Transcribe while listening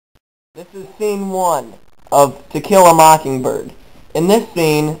This is scene 1 of To Kill a Mockingbird. In this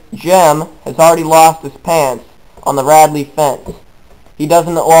scene, Jem has already lost his pants on the Radley fence. He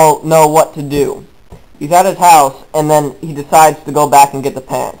doesn't know what to do. He's at his house, and then he decides to go back and get the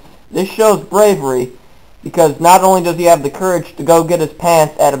pants. This shows bravery, because not only does he have the courage to go get his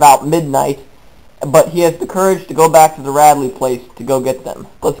pants at about midnight, but he has the courage to go back to the Radley place to go get them.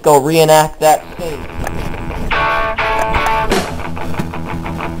 Let's go reenact that scene.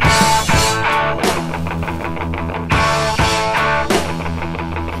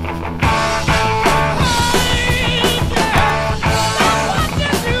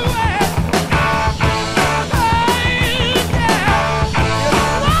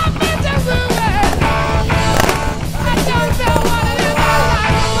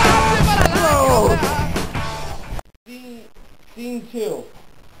 Scene 2.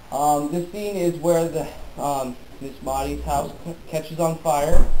 This scene is where Miss Maudie's house catches on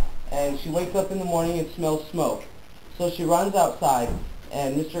fire, and she wakes up in the morning and smells smoke. So she runs outside,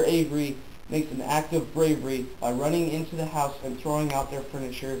 and Mr. Avery makes an act of bravery by running into the house and throwing out their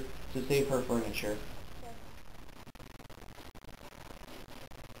furniture to save her furniture.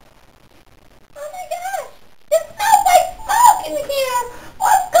 Oh my gosh! It smells like smoke in here!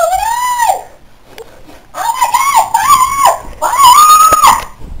 What's going on? Oh my god! Fire! Fire!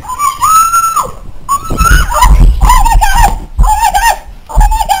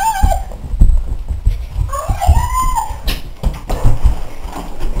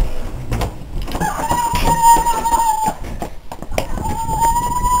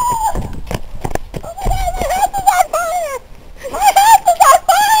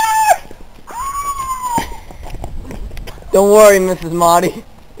 Don't worry, Mrs. Maudie.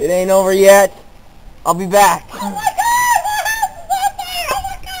 It ain't over yet. I'll be back. Oh my god! My house is on fire! Oh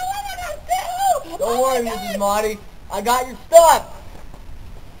my god! What am I gonna do? Don't worry, Mrs. Maudie. I got your stuff.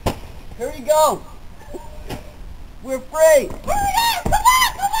 Here you go. We're free. Hurry up! Come on!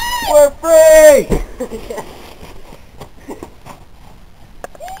 Come on! We're free.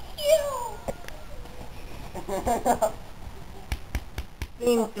 Thank you!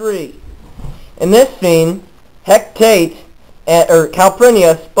 Scene 3. In this scene, Hecate,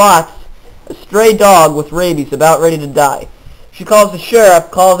 Calpurnia spots a stray dog with rabies about ready to die. She calls the sheriff,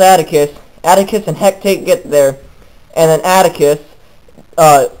 calls Atticus. Atticus and Hecate get there, and then Atticus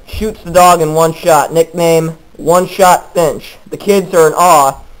shoots the dog in one shot, nickname One Shot Finch. The kids are in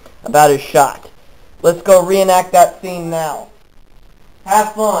awe about his shot. Let's go reenact that scene now.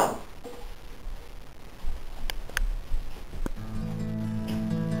 Have fun.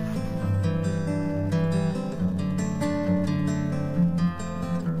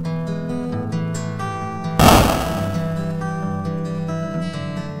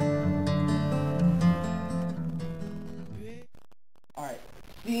 Alright,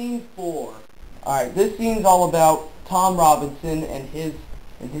 scene 4. Alright, this scene's all about Tom Robinson and his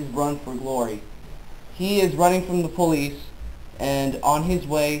run for glory. He is running from the police, and on his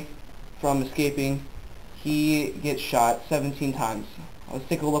way from escaping, he gets shot 17 times. Let's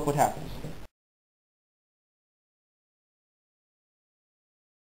take a look what happens.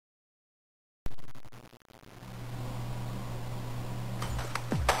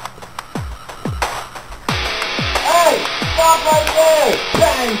 Stop right there!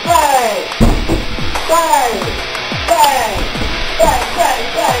 Bang! Bang! Bang! Bang! Bang! Bang!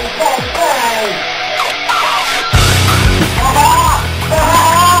 Bang! Bang! Bang! Ah!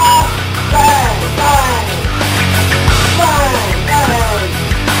 Ah! Bang! Bang! Bang! Bang!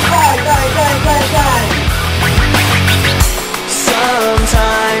 Bang! Bang! Bang! Bang! Bang!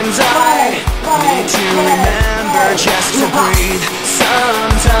 Sometimes I need to remember just to breathe.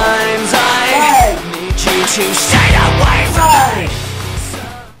 Sometimes I need you to stay away from me.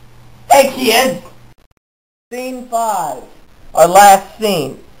 Hey kids! Scene 5. Our last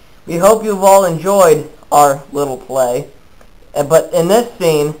scene. We hope you've all enjoyed our little play. But in this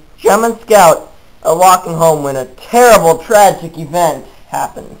scene, Jem and Scout are walking home when a terrible, tragic event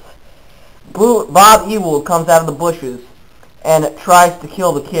happens. Bob Ewell comes out of the bushes and tries to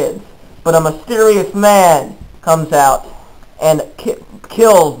kill the kids. But a mysterious man comes out and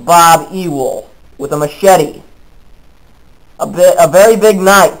kills Bob Ewell with a machete. A very big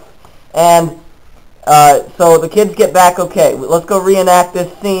knife. And so the kids get back okay. Let's go reenact this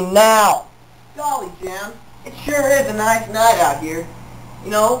scene now. Golly, Jem, it sure is a nice night out here.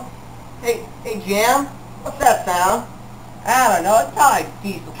 You know? Hey, Jem, what's that sound? I don't know, it's probably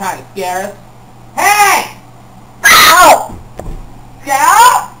diesel trying to scare us. Hey! Ow!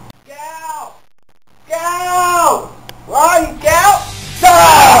 Scout! Scout! Scout! Where are you, Scout?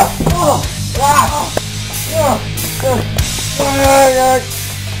 Ah! Oh! Ah!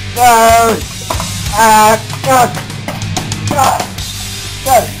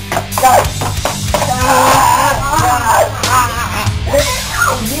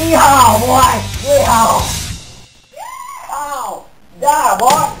 Yeehaw, boy! Yeehaw! Yeehaw! Die,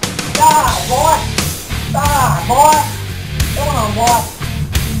 boy! Die, boy! Die, boy! Come on, boy!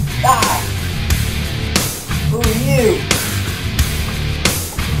 Die! Who are you?